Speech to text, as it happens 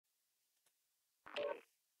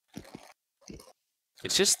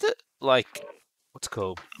It's just that, like, what's it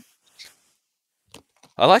called?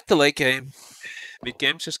 I like the late game. Mid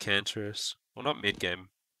game's just cancerous. Well, not mid game.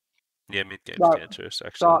 Yeah, mid game's cancerous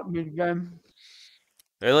actually. Start mid game.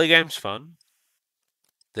 Early game's fun.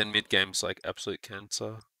 Then mid game's like absolute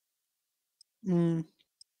cancer. Mm.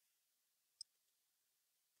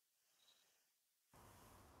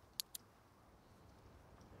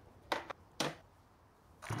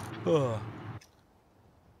 Oh.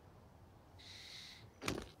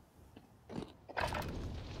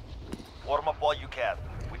 Warm up while you can.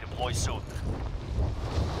 We deploy soon.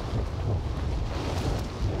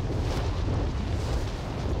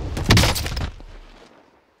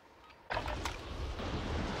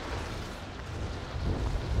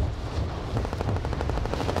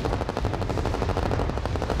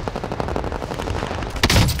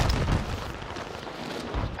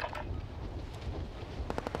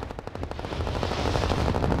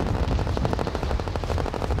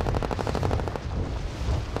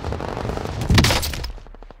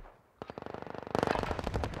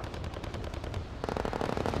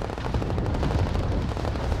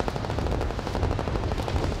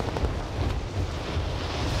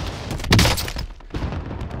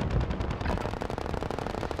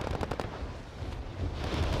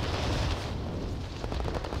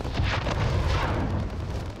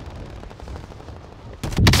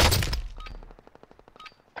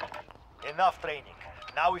 Enough training.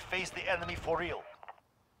 Now we face the enemy for real.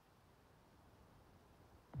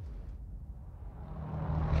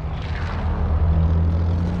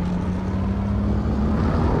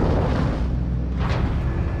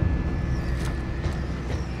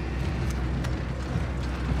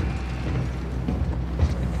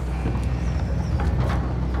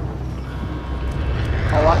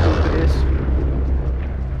 I like the look of this.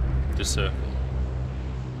 Just circle.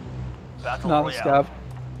 Battle Another Royale. scab.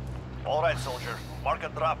 All right, soldier. Mark a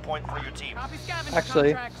drop point for your team. Copy scavenger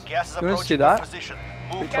Actually, contracts. Gas is You wanna see approaching your that? position.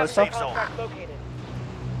 Move to the closer? safe zone. Contract located.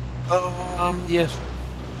 Yes.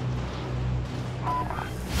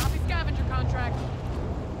 Copy scavenger contract.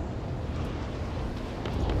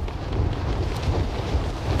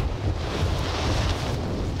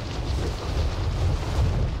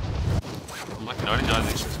 I'm like 99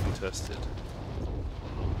 this has been tested.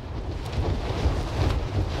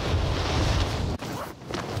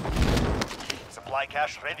 Supply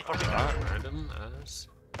cache ready for pickup. Ah, random as.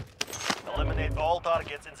 Eliminate all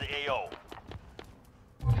targets in the AO.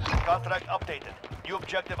 Contract updated. New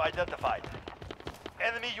objective identified.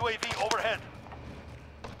 Enemy UAV overhead.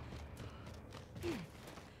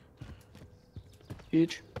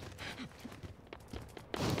 Huge.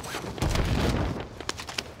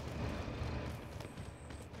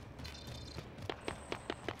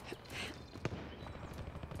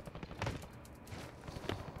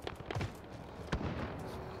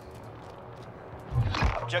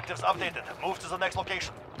 Objectives updated. Move to the next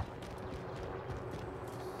location.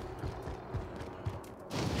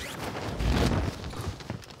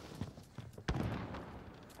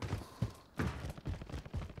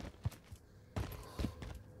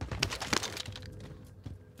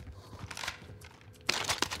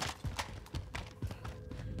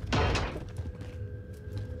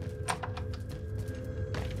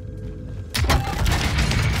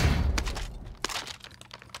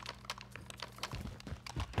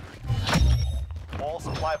 All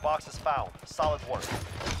supply boxes found. Solid work.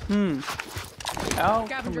 How can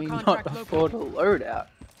Scavenger we not contract afford a loadout?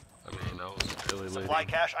 I mean, I wasn't really leading. Supply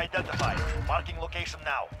cache identified. Marking location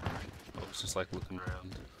now. I was just like looking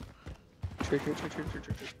around. Trick.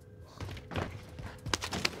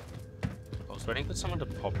 I was waiting for someone to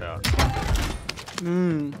pop out.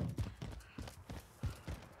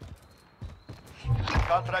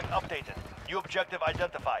 Contract updated. New objective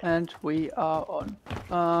identified. And we are on.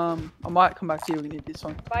 I might come back to you when we need this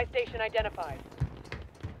one. Buy station identified.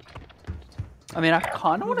 I mean, I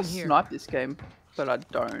kind of want to Moving here. snipe this game, but I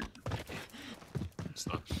don't. It's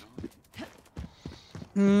not.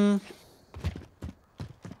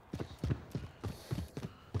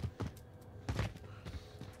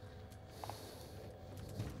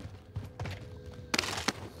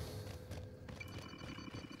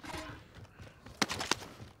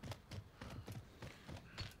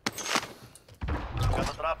 Got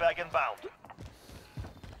the drop bag inbound.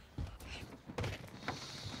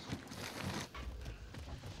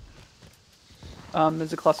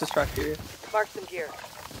 There's a cluster strike here. Mark some gear.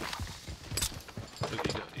 Look,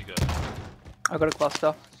 you got. I got a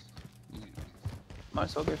cluster. Might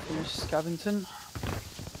as well go finish Scavengton.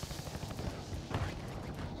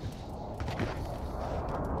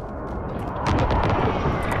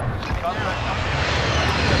 Contract updated.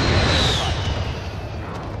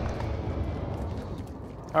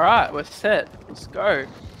 Alright, we're set. Let's go.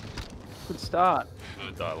 Good start. I'm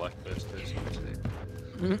gonna die like first person.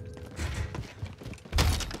 Mhm.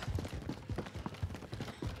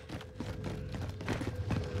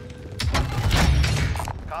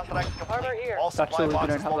 Contract complete. Armor here. All supply Actually, we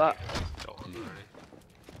boxes don't have that. located. Oh, I'm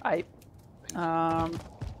already. Eight.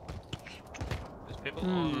 There's people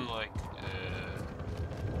on like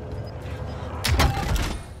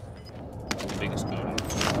the biggest building.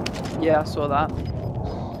 Yeah, I saw that.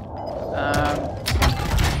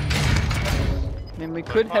 I mean, we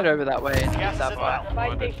could head over that way and Gas use is that by. inbound. Buy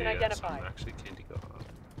Might station do, yes, identified. I'm actually keen to go up.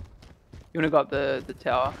 You wanna go up the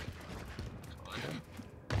tower?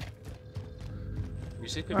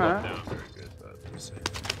 Usually people Alright. up there are very good, but we'll see.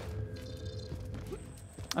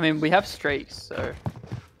 I mean, we have streaks, so.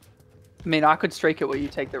 I mean, I could streak it where you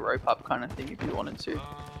take the rope up kind of thing if you wanted to. You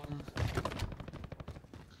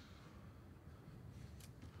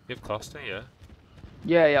have cluster, yeah?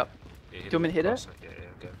 Yeah, yeah. Yeah, Do you want me to hit it? cluster. Yeah,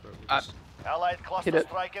 go for it. We'll just Allied cluster Hit it.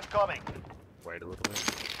 strike incoming. wait a little bit.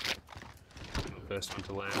 I'm the first one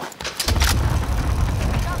to land.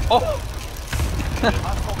 Oh!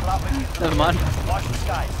 Hostile dropping into the Never mind. Watch the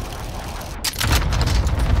skies.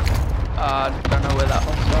 Don't know where that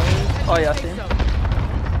hostile is. Oh, yeah, I see Safe him. zone.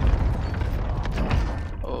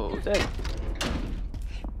 Oh, dead.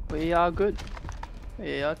 We are good.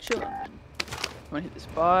 We are chilling. I'm gonna hit this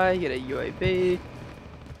buy, get a UAV.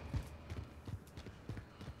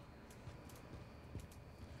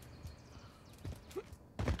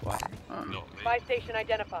 What? Um, Not me. Buy station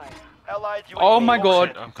identified. Allied UAV Oh my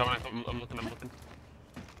overhead. god. I'm coming, I'm looking.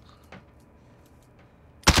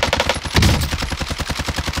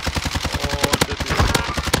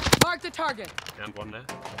 Oh, Mark the target. and one there.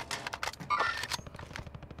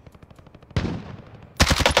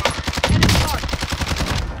 Enemy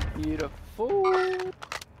marked. Beautiful.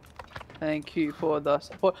 Thank you for the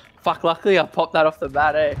support. Fuck, luckily I popped that off the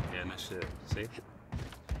bat, eh? Yeah, no shit. See?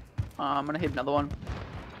 I'm gonna hit another one.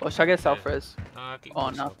 Or should I get self res? Keep Oh,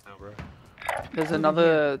 yourself now, bro. There's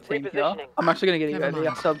another thing here. Repositioning. I'm actually gonna get a Never UAV. I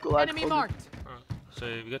mind. still have Gulag. Enemy called me. marked. Alright, so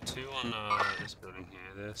we got two on this building here.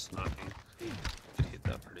 They're sniping. Could hit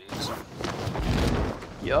that pretty easy.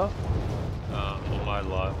 Yeah. On my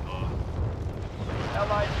live on.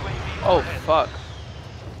 Allied UAV Oh, overhead. fuck.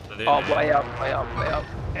 So they're Oh, there. way up, way up, way up.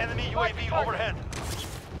 Enemy UAV overhead.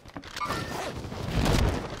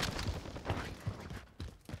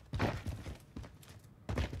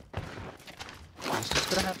 He's just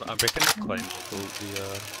gonna have. I reckon the claim will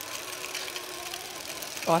the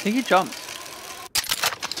Oh, I think he jumped.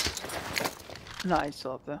 No, he's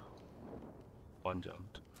still up there. one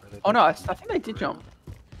jumped. Oh no, I think they did jump.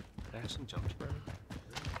 They actually jumped, bro.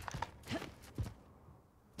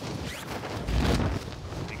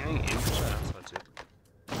 They're going in for that, that's it.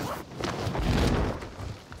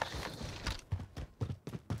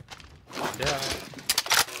 Yeah.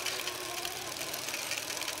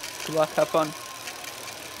 Good luck, have fun.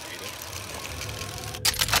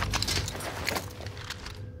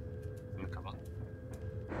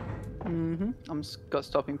 Got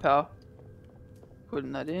stopping power.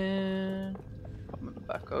 Putting that in. Coming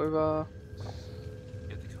back over.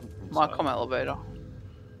 Might come elevator.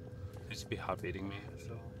 It's a bit hard beating me,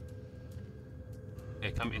 so.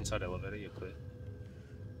 Yeah, come inside elevator, you're clear.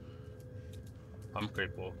 I'm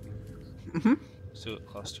great walking. Still at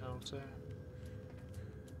cluster, I would say.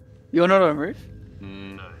 You're not on roof?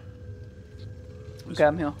 No. Okay,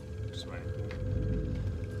 I'm here. Just wait.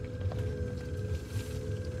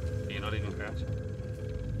 You're not even crouching?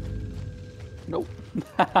 Nope.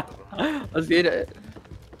 Let's get it.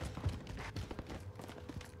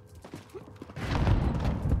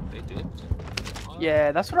 They did?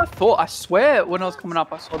 Yeah, that's what I thought. I swear when I was coming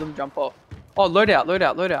up, I saw them jump off. Oh, load out, load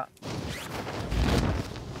out, load out.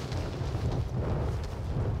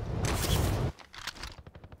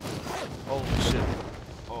 Oh shit.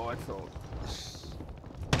 Oh, I thought.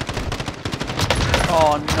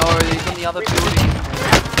 Oh no, he's on the other building.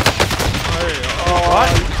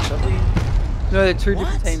 Oh, No, they're two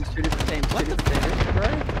different teams, two different teams, two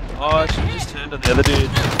different teams. Oh, she just turned on the other dude.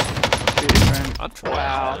 Two different. I'm trying.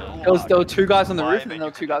 Wow. There were two guys on the roof and there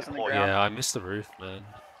were two guys on the ground. Yeah, I missed the roof, man.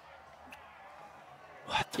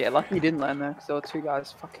 Yeah, lucky you didn't land there because there were two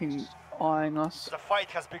guys fucking eyeing us. The fight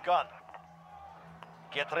has begun.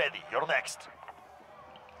 Get ready, you're next.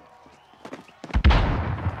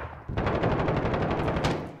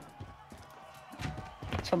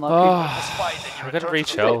 It's unlucky. This fight and you I gotta return to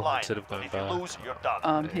reach the front L line. instead of going If you back. lose, you're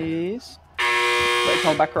done. He's... Wait,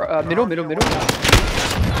 come back, middle, middle, middle.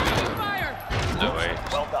 Fire! No way.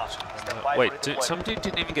 Well done. Stand by for Wait, redeployment. some dude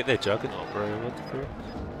didn't even get their juggernaut, bro. What the frick?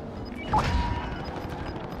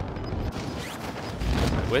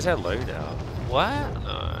 Where's our loadout? What?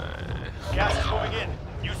 No. Gas is moving in.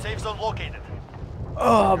 New safe zone located.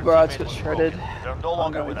 Oh, Your bro, it's teammate got was shredded. broken. They're no I'm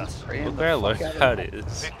longer gonna with just us. free him Look the where our fuck out of loadout it.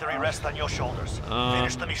 is. Victory rests on your shoulders.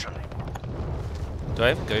 Finish the mission. Do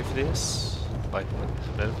I even go for this? Like, it's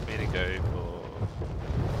better for me to go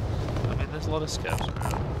for... I mean, there's a lot of scavs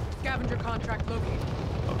around. Scavenger contract located.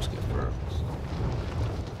 I'll just go for it.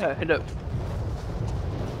 Yeah, hit it.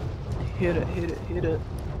 Hit it, hit it, hit it.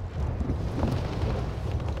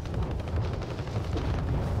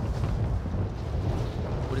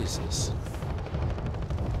 What is this?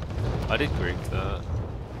 I did Greek that.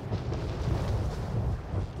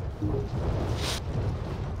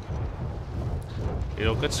 It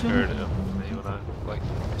all gets skirted up with me when I like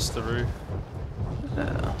miss the roof. Yeah.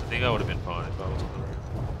 I think I would have been fine if I was on the roof.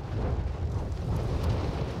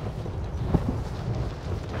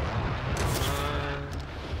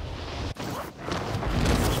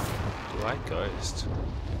 Do I ghost?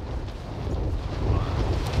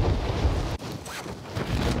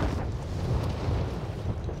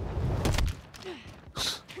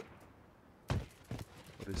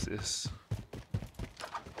 What is this?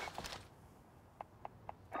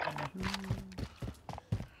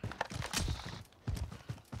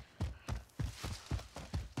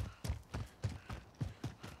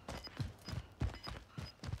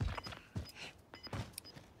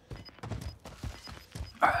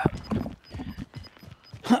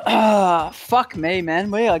 Ah, fuck me, man.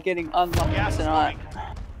 We are getting unlucky Gas is tonight. moving.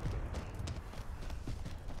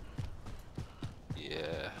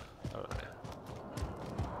 Yeah, I don't know.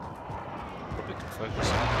 Probably can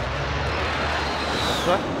focus on.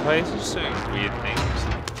 Players are just doing weird things.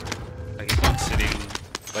 Like, if I'm sitting,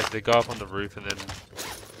 like, they go up on the roof and then.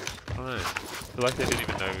 I don't know. I feel like they didn't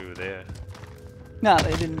even know we were there. No,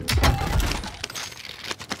 they didn't.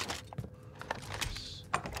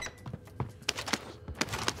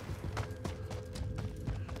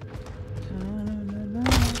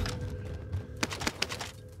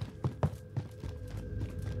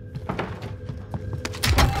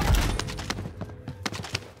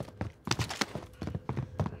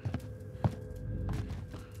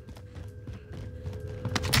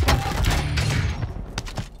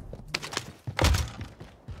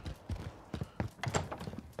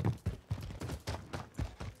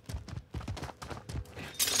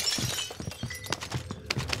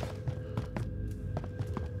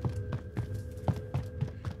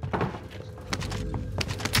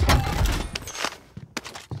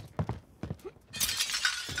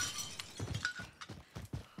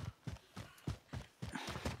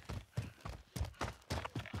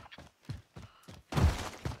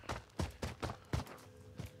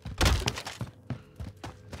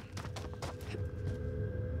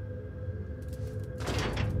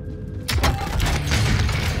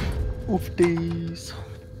 Woofdies.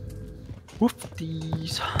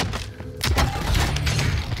 Woofdies.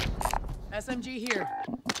 SMG here.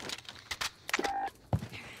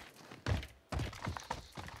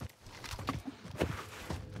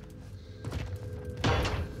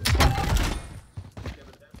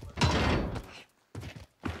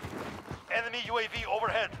 Enemy UAV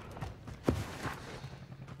overhead.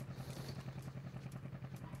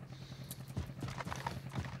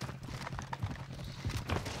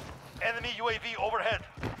 Enemy UAV overhead.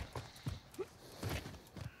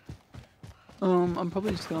 I'm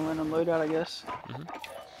probably just gonna land on loadout, I guess.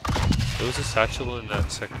 There was a satchel in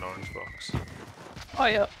that second orange box. Oh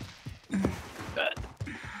yeah.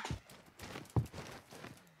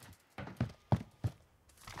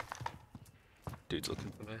 Dude's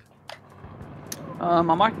looking for me. I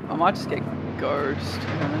might just get ghost, to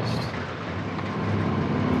be honest.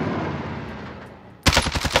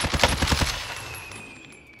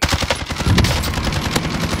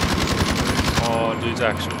 Oh, dude's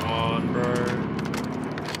action one, bro.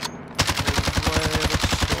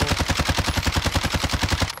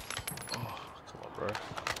 Oh, come on, bro.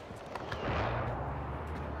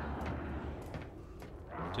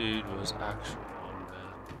 Dude was action one,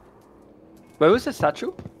 man. Where was the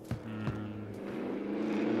satchel?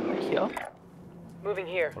 Hmm. Like here. Moving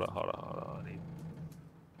here. Hold on. I need...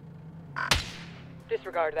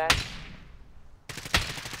 Disregard that.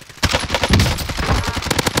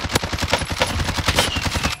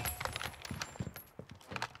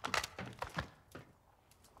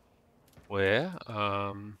 Where?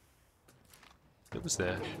 It was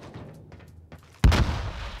there.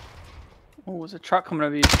 Oh, there's a truck coming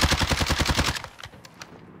over you.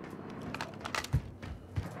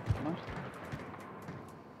 What?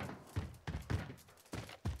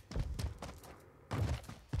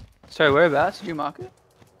 Sorry, whereabouts did you mark it?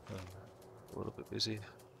 A little bit busy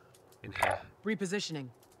in here. Repositioning.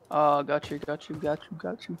 Oh, got you.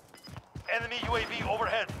 Enemy UAV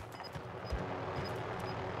overhead.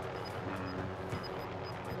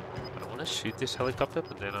 I want to shoot this helicopter,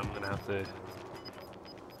 but then I'm gonna have to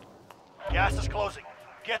Gas is closing.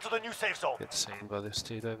 Get to the new safe zone. get seen by this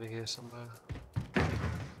dude over here somewhere.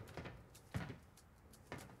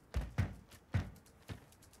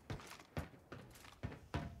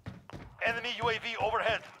 Enemy UAV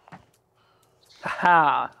overhead.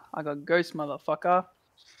 Haha! I got ghost, motherfucker.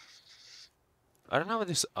 I don't know where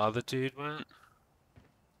this other dude went.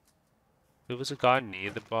 There was a guy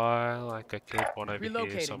near the bar, like I killed one over here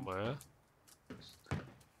Relocating. somewhere. I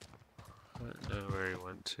don't know where he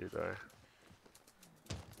went to though.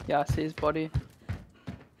 Yeah, I see his body.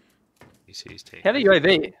 You see his team. He had a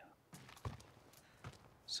UAV.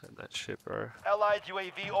 Send that shit, bro. Allied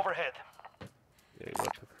UAV overhead. Yeah, you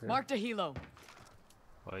watch it for him. Marked a helo.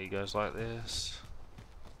 Why you guys like this?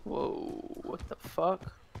 Whoa, what the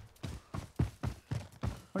fuck?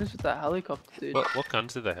 What is with that helicopter, dude? What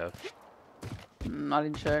guns do they have? I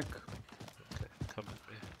didn't check. Okay, come with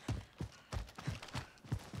me.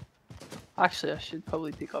 Actually, I should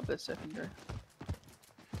probably pick up their secondary.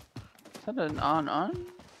 Is that an R9?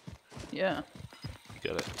 Yeah. You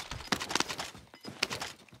got it.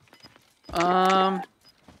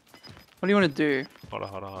 What do you want to do? Hold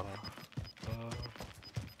on.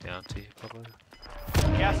 Bounty, probably.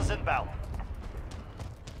 Gas is inbound.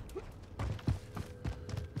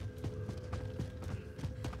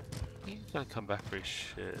 He's gonna come back for his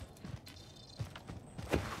shit.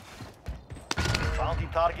 Bounty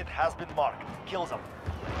target has been marked. Kill them.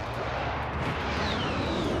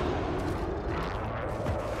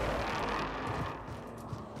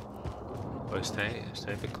 Oh, stay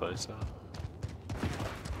a bit closer.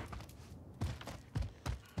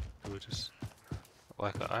 We'll just...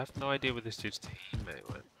 Like, I have no idea where this dude's teammate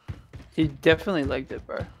went. He definitely legged it,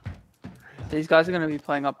 bro. These guys are going to be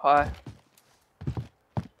playing up high.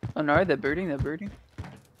 Oh no, they're booting.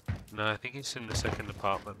 No, I think he's in the second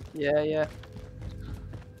apartment. Yeah.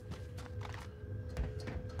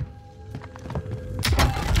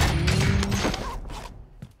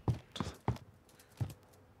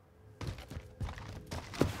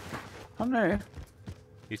 Oh no,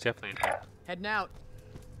 He's definitely in here. Heading out.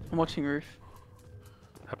 I'm watching roof.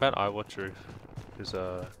 How about I watch roof? Because,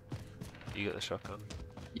 you got the shotgun.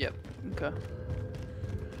 Yep, okay.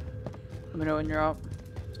 Let me know when you're up.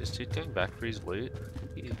 Is this dude going back for his loot?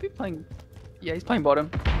 He'll be playing... Yeah, he's playing bottom.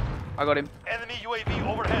 I got him. Enemy UAV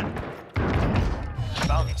overhead.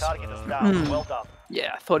 Bounty target is down. Well done.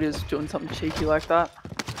 Yeah, I thought he was doing something cheeky like that.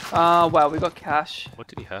 Wow, we got cash. What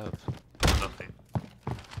did he have? Nothing.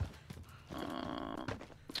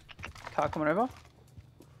 Car coming over.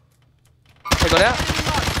 They got out?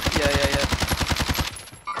 Yeah.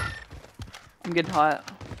 I'm getting higher.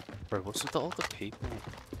 Bro, what's with all the people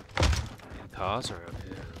in cars around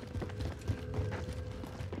here?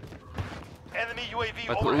 Enemy UAV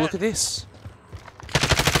Like, overhead. look at this!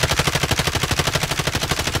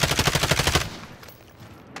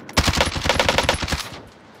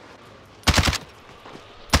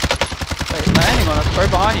 Wait, landing on us, bro.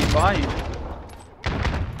 Behind you.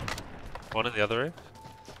 One in the other room?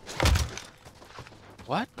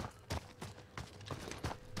 What?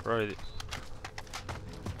 Bro,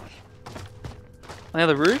 On the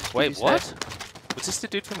other roof? did wait, you say? what? Was this the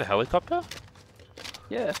dude from the helicopter?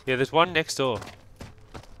 Yeah. Yeah, there's one next door.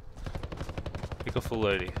 Pick a full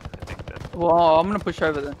loadie, I think then. Well, I'm gonna push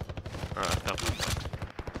over then. Alright, come.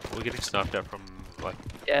 We're getting sniped at from, like...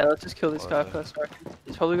 Yeah, let's just kill this guy Okay. first. I reckon.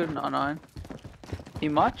 He's probably got an R9. He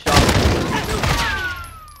might jump.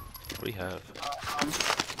 What do we have?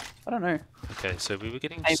 I don't know. Okay, so we were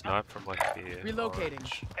getting Hey, sniped from, like, here. Relocating.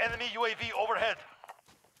 orange. Enemy UAV overhead.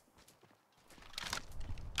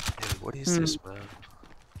 Yeah, what is this, man?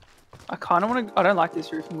 I kind of want to. I don't like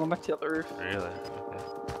this roof. I'm going back to the other roof. Really?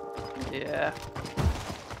 Okay. Yeah.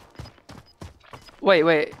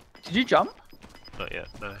 Wait. Did you jump? Not yet,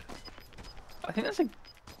 no. I think there's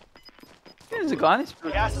a guy in this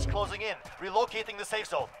roof. Gas is closing in. Relocating the safe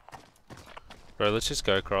zone. Bro, let's just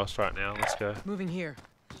go across right now. Let's go. Moving here.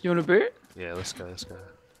 You want to boot? Yeah, let's go.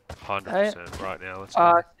 100% right now. Let's go.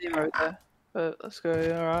 I see him over there. But let's go.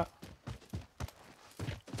 Alright.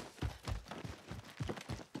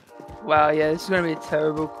 Wow, yeah, this is going to be a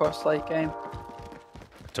terrible cross-lake game.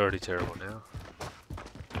 It's already terrible now.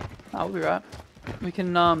 I'll be right. We can,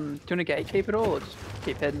 do you want to gatekeep it all or just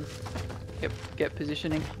keep heading? Get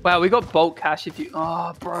positioning. Wow, we got bulk cash if you...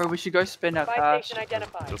 Oh, bro, we should go spend our Buy cash. station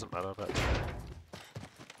identified. Doesn't matter, but...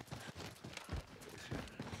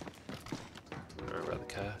 Don't worry about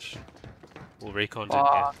the cash. We'll recon in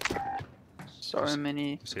here. so Yes.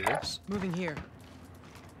 many. You see this? Moving here.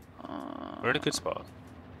 We're in a good spot.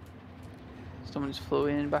 Someone just flew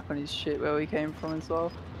in back on his shit where we came from as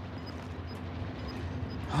well.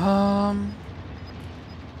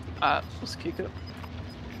 Let's kick it.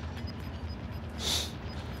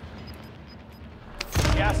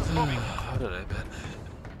 Gas is moving. I don't know, man.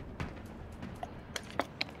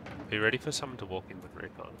 Are you ready for someone to walk in with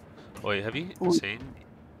recon? Wait, have you Ooh. seen?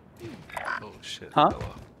 Oh shit. Huh? Fell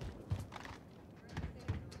off.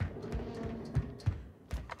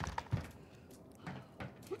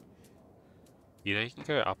 You know you can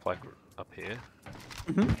go up like up here.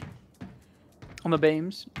 On the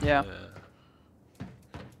beams, yeah.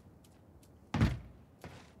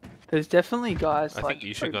 There's definitely guys I like. think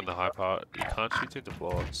you should go on the high part. You can't shoot through the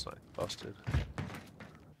floor. It's like busted.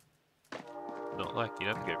 Not like you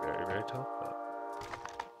don't have to go very very top, but.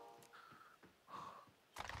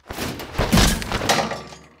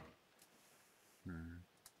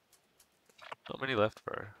 Not many left,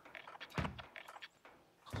 bro.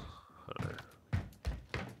 I don't know.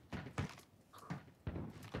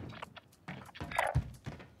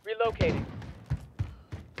 Relocating.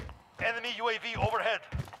 Enemy UAV overhead.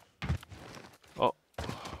 Oh.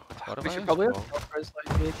 What am We I should probably have involved? GoPros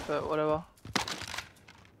like this, but whatever.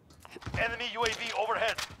 Enemy UAV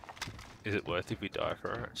overhead. Is it worth if we die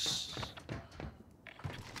for it?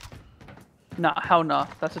 Nah, hell nah.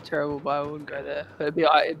 That's a terrible buy. I wouldn't go there. But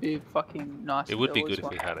it'd be fucking nice. It if would there be was good if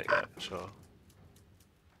one. we had it, yeah, for sure.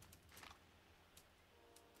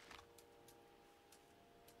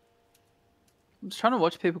 I'm just trying to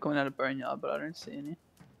watch people coming out of Boneyard, but I don't see any.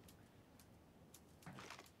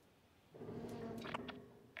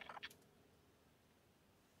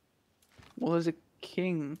 Well, there's a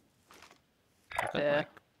king I got, there. like,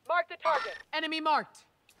 Mark the target. Enemy marked.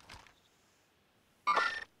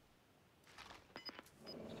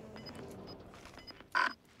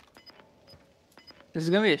 This is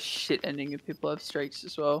gonna be a shit ending if people have streaks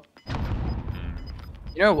as well.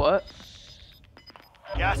 You know what?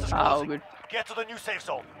 Gas is Oh, closing. good. Get to the new safe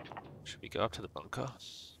zone. should we go up to the bunker?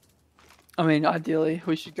 I mean, ideally,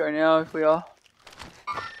 we should go now if we are.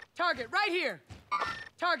 Target right here.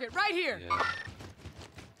 Target right here. Yeah.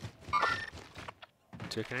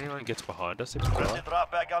 Do you reckon anyone gets behind us if we Friendly die?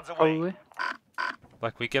 drop back on the way. Probably.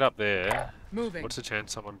 Like, we get up there, Moving. what's the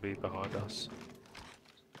chance someone be behind us?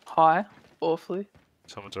 High. Awfully.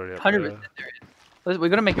 Someone's already up 100% there. there is. We're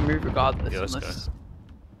gonna make a move regardless. Yeah, let's go. unless...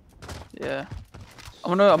 Yeah.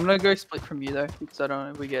 I'm gonna go split from you though, because I don't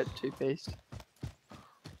know if we get two-pieced.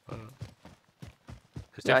 There's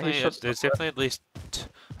Yeah, definitely, his shots there's don't work. definitely at least,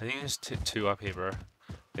 I think there's two up here, bro.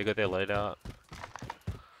 They got their loadout.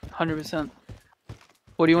 100%.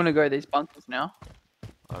 What do you want to go? These bunkers now?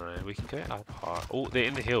 I don't know, we can go up high. Oh, they're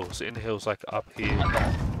in the hills, like up here.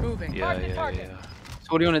 Moving. Yeah, Mark the yeah, target. yeah. So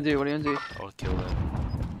what do you want to do? What do you want to do? I want to kill them.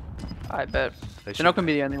 I bet. They They're not gonna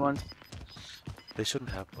be the only ones. They shouldn't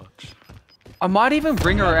have much. I might even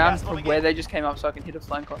bring her around Gas from moving where in. they just came up so I can hit a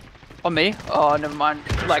flank on me. Oh, never mind.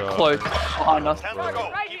 Like Sure. close behind us. Time to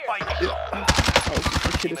go. Right Keep here. fighting. That was just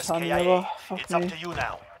the Team shittest is timing KIA. ever. Fuck It's up me. to you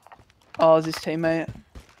now. Oh, is this teammate?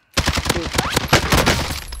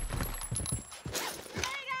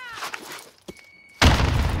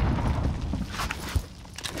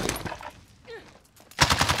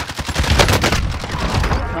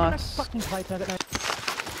 Nice.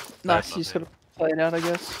 Nice, you just gotta play it out, I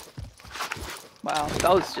guess. Wow,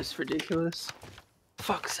 that was just ridiculous.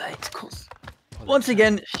 Fuck's sake, of course. Once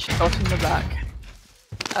again, shot in the back.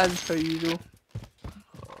 As per usual.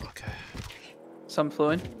 Okay. Some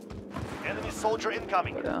flew in. Enemy soldier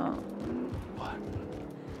incoming. But, What?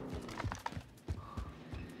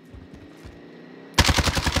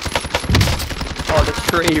 oh, the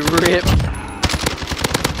tree rip.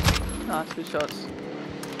 Nice, good shots.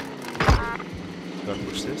 Gotta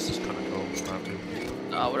push this, it's kind of cool. I have to.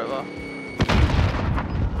 Ah, whatever.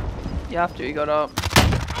 You have to, you got up.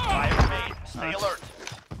 Fire remain. Stay Nice. alert.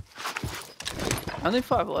 Only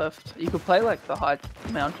 5 left. You could play like the high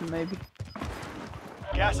mountain maybe.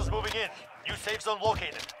 Gas is moving in. New safe zone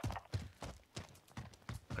located.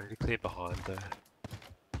 I need to clear behind though.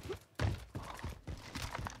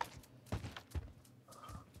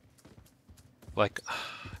 Like,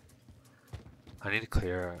 I need to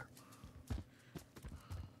clear it.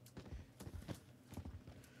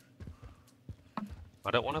 I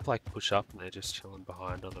don't want to like push up and they're just chilling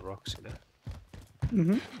behind on the rocks, you know?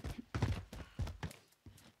 Mm-hmm.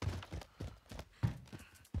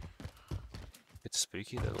 It's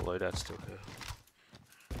spooky that the loadout's still here.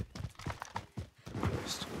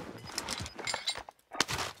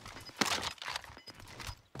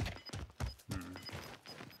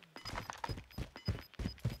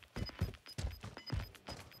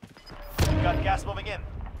 Gas moving in.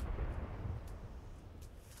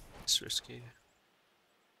 It's risky.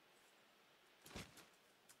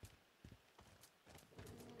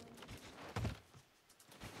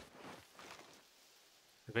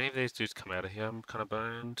 If any of these dudes come out of here, I'm kind of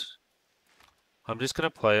boned. I'm just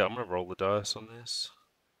gonna play. I'm gonna roll the dice on this.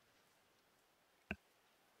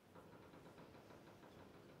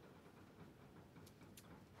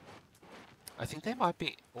 I think they might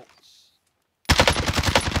be. Oh.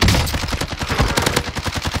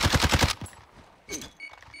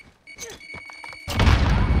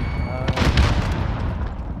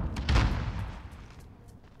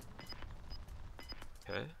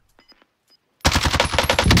 Okay.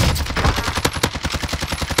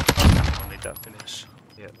 I'll need that finish.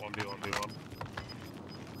 Yeah, 1v1v1.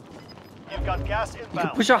 You've got gas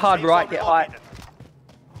inbound. push it hard Safe right, zone get high. relocated.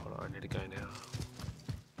 Hold on, I need to go now.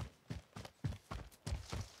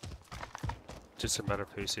 Just a matter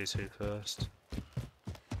of who sees who first.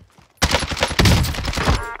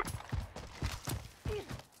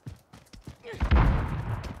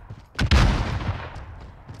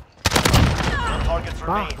 No targets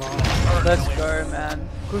remain. Let's go, man.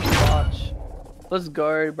 Good watch. Let's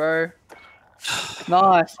go, bro.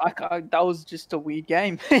 Nice. That was just a weird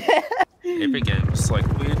game. Every game's like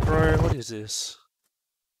weird, bro. What is this?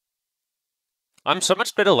 I'm so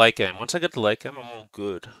much better late game. Once I get the late game, I'm all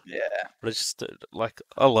good. Yeah. But it's just like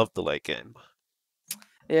I love the late game.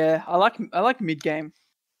 Yeah, I like mid game.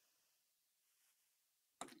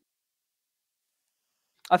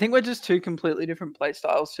 I think we're just two completely different play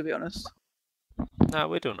styles, to be honest. Nah,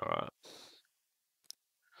 we're doing alright.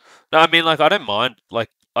 No, I mean like I don't mind. Like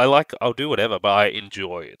I'll do whatever, but I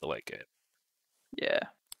enjoy the late game. Yeah.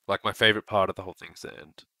 Like my favorite part of the whole thing's the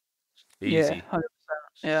end. Easy. Yeah, 100%.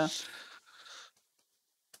 Yeah.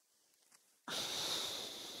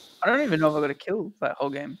 I don't even know if I got a kill that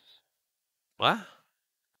whole game. What?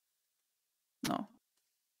 No.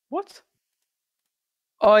 What?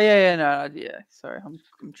 Oh yeah, yeah. Sorry, I'm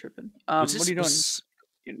tripping. Was What are you doing?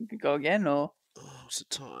 You can go again or? What's the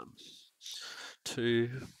time? 2.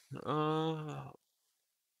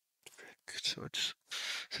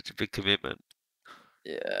 Such a big commitment.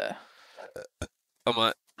 Yeah. I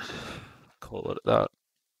might call it that.